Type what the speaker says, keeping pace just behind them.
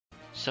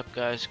Sup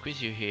guys,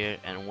 squeezeyo here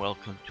and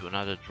welcome to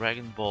another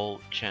Dragon Ball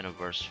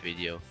Xenoverse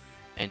video.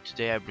 And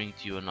today I bring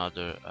to you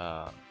another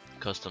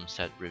custom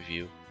set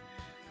review.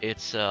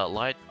 It's a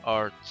light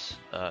art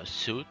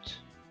suit.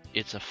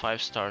 It's a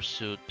 5-star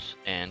suit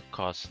and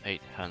costs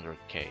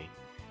 800k.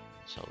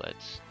 So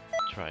let's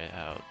try it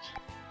out.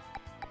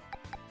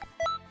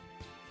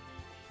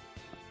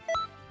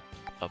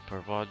 Upper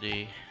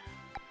body,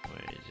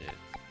 where is it?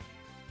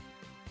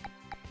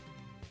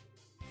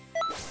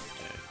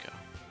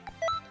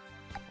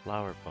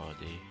 Lower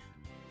body.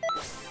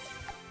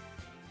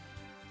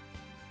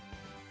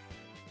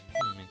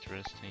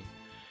 Interesting.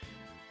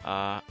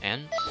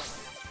 Ends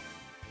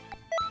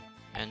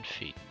and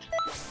feet.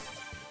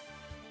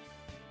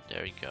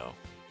 There you go.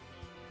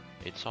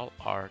 It's all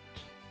art.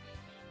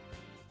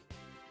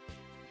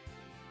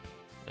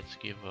 Let's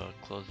give a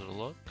closer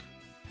look.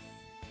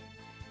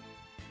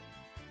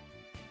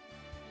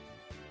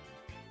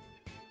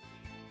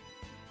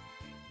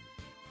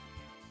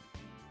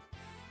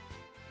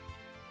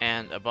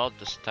 And about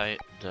the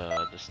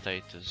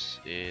status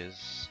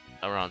is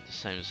around the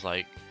same as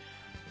like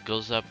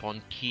goes up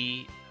on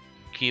ki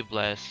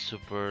blast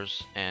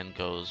supers and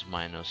goes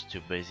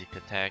 -2 basic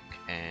attack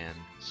and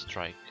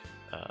strike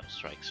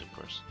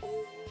supers.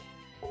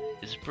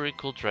 It's a pretty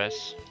cool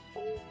dress.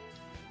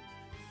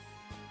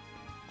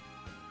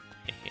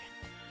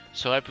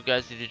 So I hope you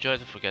guys did enjoy.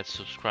 Don't forget to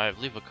subscribe,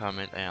 leave a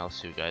comment, and I'll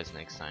see you guys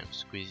next time.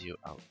 Squeezeyo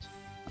out.